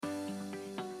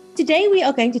Today we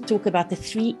are going to talk about the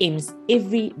 3M's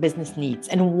every business needs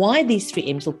and why these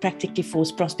 3M's will practically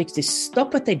force prospects to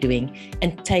stop what they're doing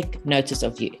and take notice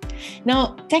of you.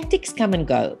 Now, tactics come and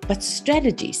go, but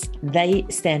strategies, they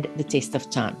stand the test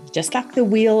of time. Just like the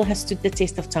wheel has stood the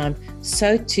test of time,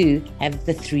 so too have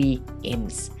the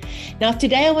 3M's. Now,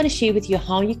 today I want to share with you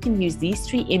how you can use these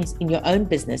 3M's in your own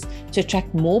business to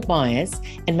attract more buyers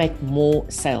and make more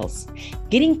sales.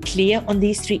 Getting clear on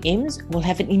these 3M's will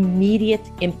have an immediate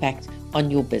impact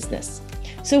on your business.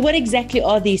 So what exactly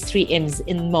are these 3M's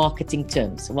in marketing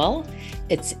terms? Well,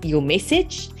 it's your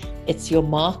message, it's your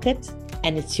market,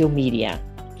 and it's your media.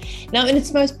 Now, in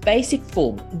its most basic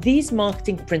form, these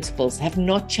marketing principles have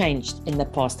not changed in the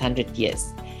past 100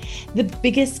 years. The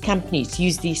biggest companies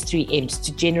use these 3M's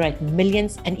to generate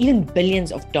millions and even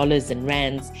billions of dollars and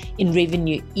rands in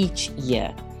revenue each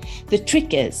year. The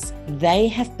trick is they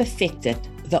have perfected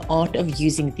the art of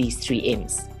using these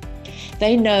 3M's.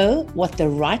 They know what the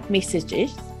right message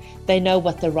is, they know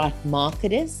what the right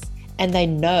market is, and they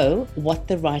know what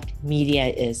the right media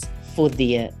is for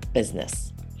their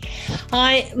business.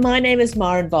 Hi, my name is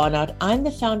Maren Barnard. I'm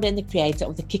the founder and the creator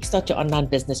of the Kickstart Your Online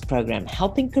Business program,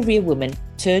 helping career women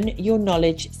turn your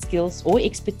knowledge, skills, or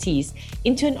expertise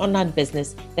into an online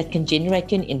business that can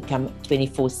generate you an income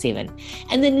 24/7.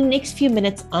 And in the next few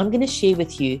minutes, I'm going to share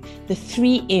with you the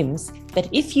 3M's that,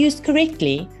 if used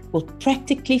correctly, will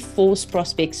practically force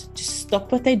prospects to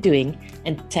stop what they're doing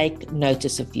and take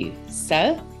notice of you.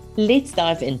 So let's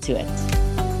dive into it.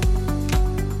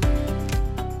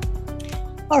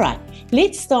 All right,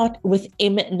 let's start with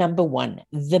M number 1,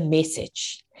 the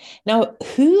message. Now,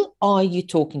 who are you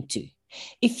talking to?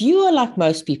 If you are like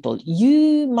most people,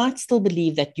 you might still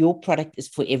believe that your product is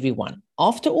for everyone.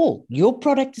 After all, your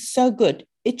product is so good,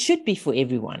 it should be for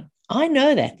everyone. I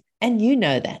know that, and you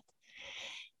know that.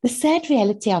 The sad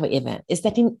reality, however, is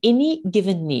that in any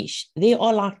given niche, there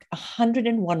are like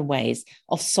 101 ways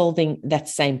of solving that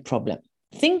same problem.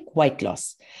 Think weight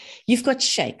loss. You've got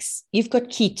shakes, you've got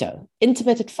keto,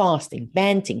 intermittent fasting,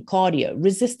 banting, cardio,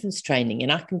 resistance training,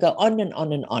 and I can go on and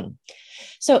on and on.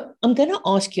 So I'm going to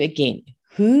ask you again,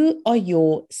 who are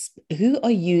you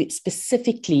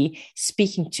specifically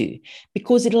speaking to?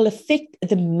 Because it'll affect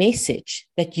the message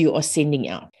that you are sending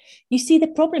out. You see, the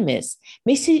problem is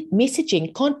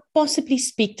messaging can't possibly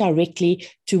speak directly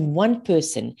to one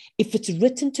person if it's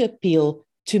written to appeal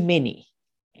to many.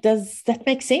 Does that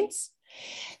make sense?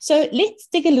 So let's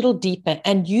dig a little deeper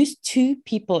and use 2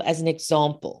 people as an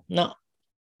example. Now,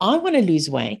 I want to lose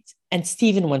weight and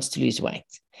Stephen wants to lose weight.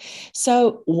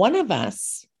 So one of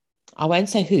us, I won't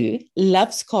say who,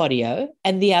 loves cardio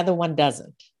and the other one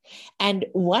doesn't. And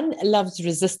one loves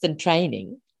resistant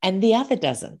training and the other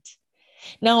doesn't.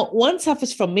 Now, one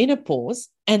suffers from menopause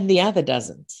and the other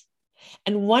doesn't.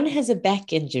 And one has a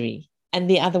back injury and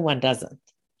the other one doesn't.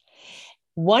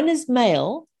 One is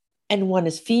male and one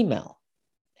is female.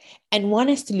 And one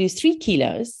has to lose 3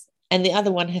 kilos and the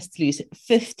other one has to lose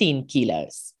 15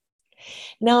 kilos.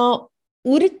 Now,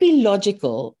 would it be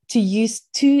logical to use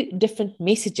 2 different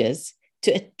messages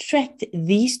to attract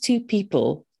these 2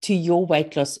 people to your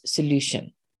weight loss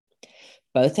solution?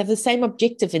 Both have the same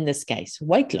objective in this case,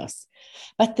 weight loss,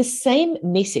 but the same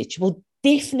message will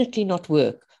definitely not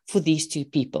work for these 2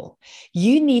 people.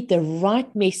 You need the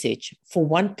right message for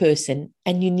one person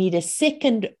and you need a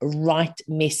second right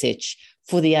message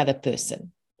for the other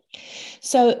person.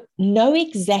 So know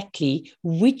exactly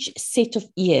which set of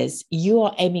ears you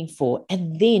are aiming for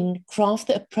and then craft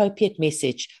the appropriate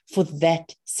message for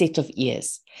that set of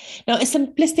ears. Now, a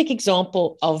simplistic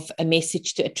example of a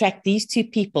message to attract these 2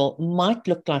 people might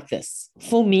look like this.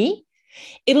 For me,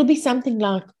 it'll be something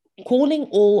like calling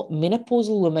all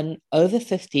menopausal women over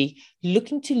 50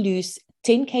 looking to lose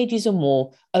 10 kgs or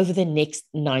more over the next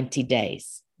 90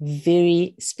 days.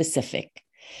 Very specific.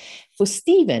 For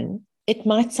Stephen, it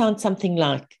might sound something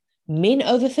like men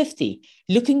over 50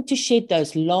 looking to shed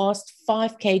those last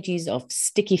 5 kgs of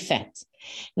sticky fat.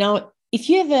 Now, if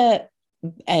you have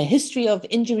a history of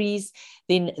injuries,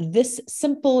 then this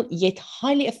simple yet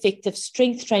highly effective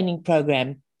strength training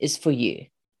program is for you.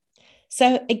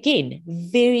 So again,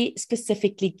 very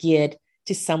specifically geared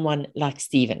to someone like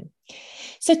Stephen.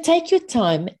 So take your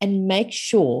time and make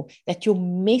sure that your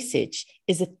message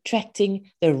is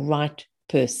attracting the right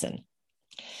person.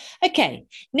 Okay,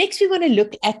 next we want to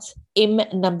look at M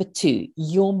number 2,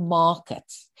 your market.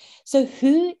 So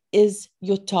who is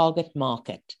your target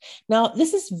market? Now,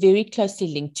 this is very closely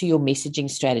linked to your messaging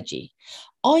strategy.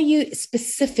 Are you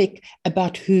specific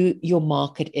about who your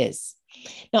market is?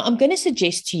 Now, I'm going to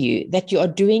suggest to you that you are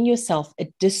doing yourself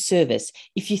a disservice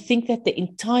if you think that the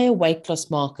entire weight loss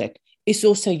market is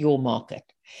also your market.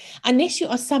 Unless you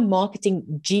are some marketing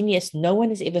genius no one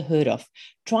has ever heard of,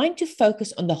 trying to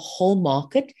focus on the whole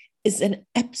market is an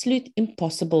absolute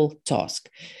impossible task.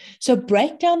 So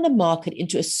break down the market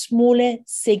into a smaller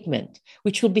segment,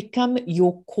 which will become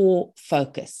your core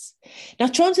focus. Now,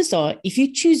 chances are, if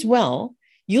you choose well,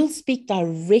 you'll speak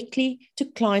directly to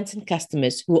clients and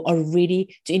customers who are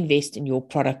ready to invest in your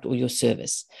product or your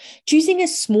service. Choosing a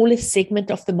smaller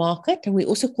segment of the market, and we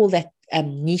also call that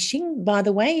niching, by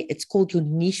the way, it's called your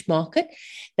niche market,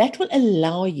 that will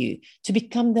allow you to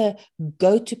become the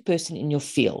go-to person in your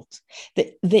field,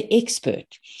 the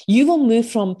expert. You will move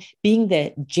from being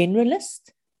the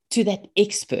generalist to that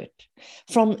expert,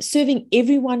 from serving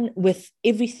everyone with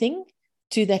everything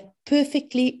to that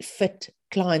perfectly fit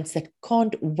clients that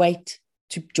can't wait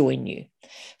to join you,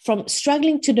 from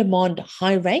struggling to demand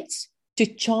high rates to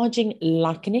charging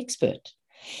like an expert.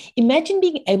 Imagine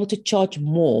being able to charge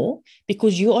more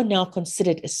because you are now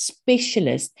considered a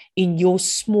specialist in your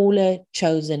smaller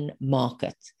chosen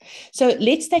market. So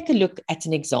let's take a look at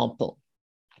an example.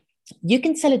 You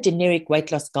can sell a generic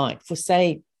weight loss guide for,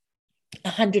 say,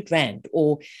 100 Rand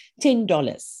or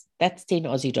 $10. That's 10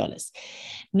 Aussie dollars.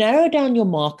 Narrow down your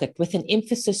market with an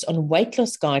emphasis on weight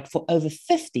loss guide for over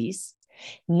 50s.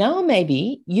 Now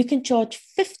maybe you can charge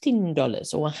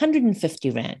 $15 or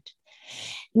 150 Rand.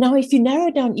 Now, if you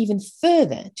narrow down even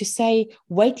further to say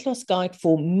weight loss guide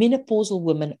for menopausal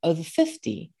women over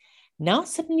 50, now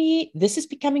suddenly this is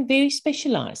becoming very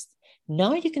specialized.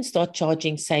 Now you can start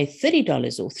charging, say,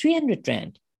 $30 or 300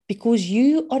 Rand because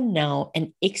you are now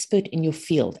an expert in your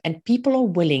field and people are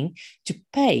willing to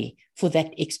pay for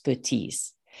that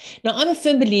expertise. Now, I'm a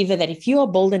firm believer that if you are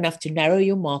bold enough to narrow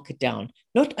your market down,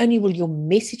 not only will your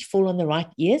message fall on the right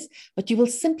ears, but you will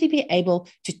simply be able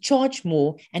to charge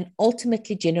more and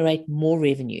ultimately generate more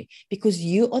revenue because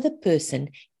you are the person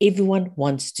everyone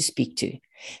wants to speak to,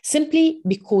 simply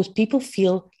because people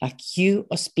feel like you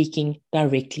are speaking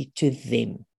directly to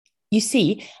them. You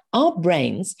see, our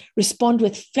brains respond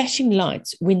with flashing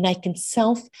lights when they can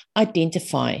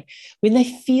self-identify, when they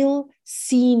feel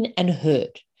seen and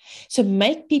heard. So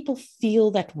make people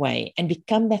feel that way and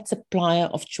become that supplier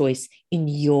of choice in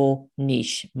your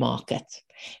niche market.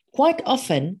 Quite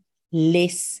often,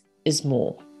 less is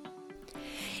more.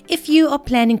 If you are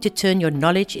planning to turn your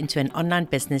knowledge into an online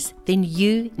business, then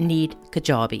you need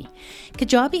Kajabi.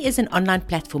 Kajabi is an online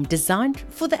platform designed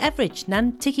for the average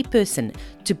non-techie person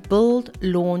to build,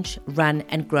 launch, run,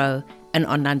 and grow an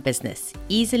online business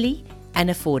easily and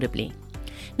affordably.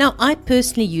 Now, I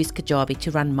personally use Kajabi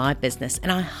to run my business,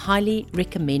 and I highly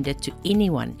recommend it to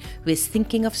anyone who is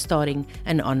thinking of starting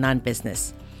an online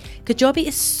business. Kajabi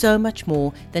is so much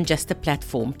more than just a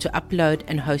platform to upload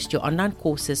and host your online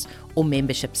courses or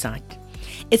membership site.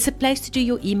 It's a place to do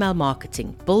your email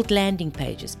marketing, build landing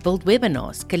pages, build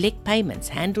webinars, collect payments,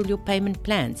 handle your payment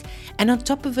plans, and on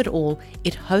top of it all,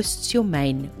 it hosts your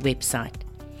main website.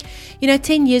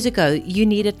 10 years ago, you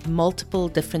needed multiple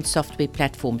different software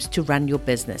platforms to run your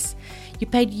business. You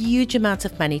paid huge amounts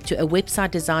of money to a website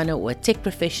designer or a tech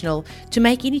professional to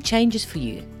make any changes for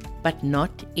you, but not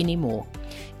anymore.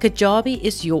 Kajabi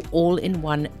is your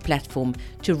all-in-one platform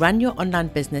to run your online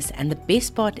business, and the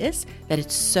best part is that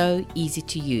it's so easy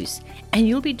to use, and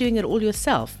you'll be doing it all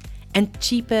yourself and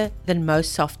cheaper than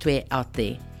most software out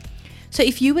there. So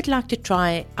if you would like to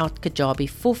try out Kajabi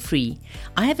for free,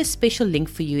 I have a special link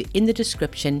for you in the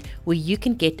description where you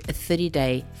can get a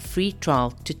 30-day free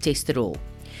trial to test it all.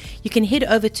 You can head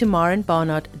over to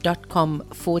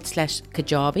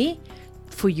marenbarnard.com/Kajabi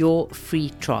for your free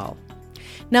trial.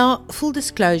 Now, full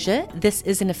disclosure, this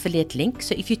is an affiliate link,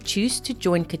 so if you choose to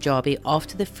join Kajabi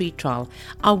after the free trial,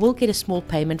 I will get a small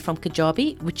payment from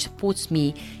Kajabi, which supports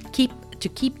me to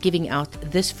keep giving out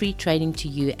this free training to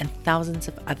you and thousands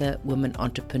of other women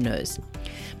entrepreneurs.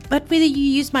 But whether you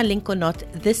use my link or not,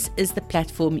 this is the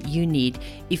platform you need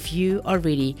if you are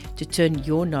ready to turn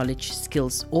your knowledge,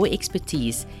 skills, or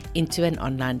expertise into an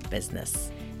online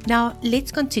business. Now,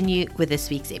 let's continue with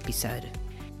this week's episode.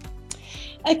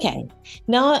 Okay,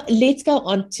 now let's go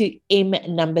on to M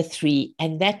number 3,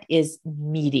 and that is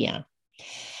media.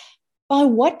 By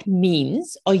what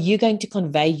means are you going to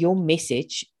convey your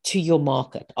message to your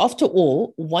market? After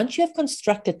all, once you have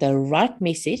constructed the right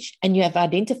message and you have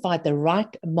identified the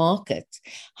right market,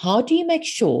 how do you make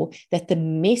sure that the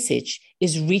message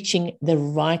is reaching the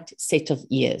right set of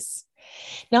ears?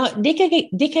 Now,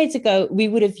 decades ago, we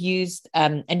would have used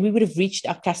and we would have reached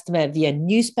our customer via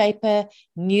newspaper,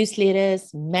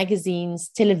 newsletters, magazines,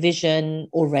 television,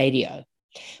 or radio.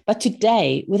 But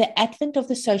today, with the advent of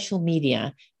the social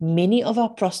media, many of our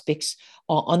prospects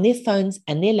are on their phones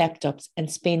and their laptops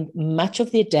and spend much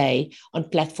of their day on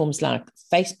platforms like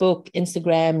Facebook,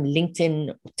 Instagram,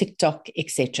 LinkedIn, TikTok,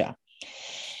 etc.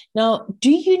 Now,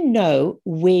 do you know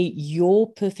where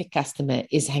your perfect customer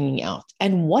is hanging out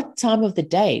and what time of the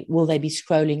day will they be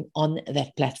scrolling on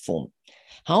that platform?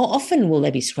 How often will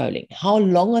they be scrolling? How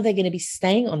long are they going to be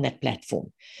staying on that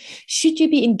platform? Should you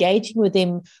be engaging with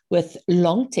them with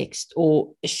long text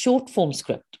or a short form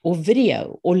script or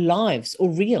video or lives or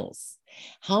reels?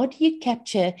 How do you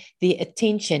capture their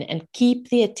attention and keep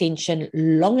their attention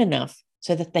long enough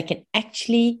so that they can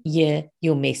actually hear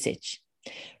your message?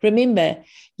 Remember,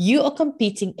 you are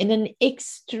competing in an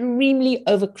extremely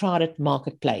overcrowded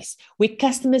marketplace where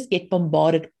customers get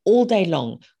bombarded all day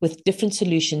long with different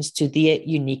solutions to their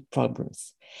unique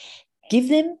problems. Give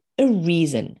them a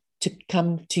reason to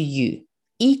come to you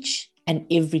each and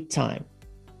every time.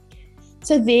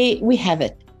 So there we have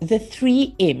it, the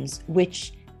 3M's,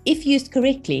 which, if used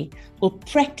correctly, will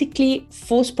practically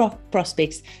force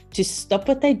prospects to stop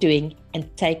what they're doing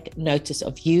and take notice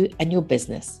of you and your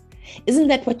business. Isn't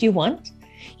that what you want?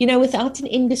 You know, without an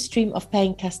endless stream of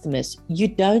paying customers, you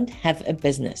don't have a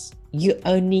business. You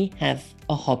only have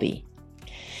a hobby.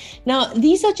 Now,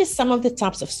 these are just some of the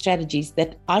types of strategies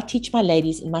that I teach my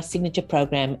ladies in my signature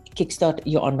program, Kickstart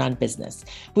Your Online Business.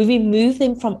 We remove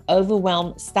them from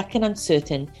overwhelm, stuck and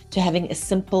uncertain, to having a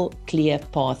simple, clear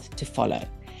path to follow.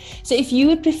 So if you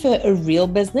would prefer a real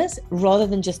business rather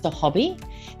than just a hobby,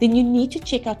 then you need to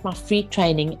check out my free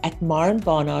training at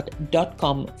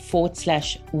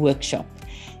marenbarnard.com/workshop.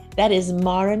 That is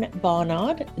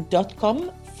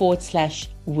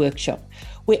marenbarnard.com/workshop,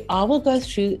 where I will go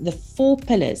through the 4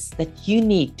 pillars that you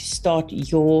need to start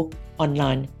your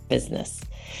online business.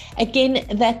 Again,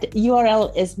 that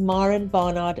URL is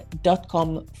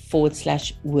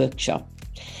marenbarnard.com/workshop.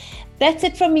 That's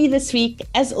it from me this week.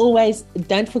 As always,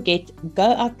 don't forget, go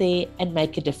out there and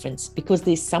make a difference, because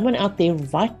there's someone out there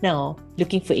right now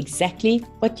looking for exactly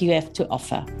what you have to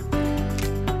offer.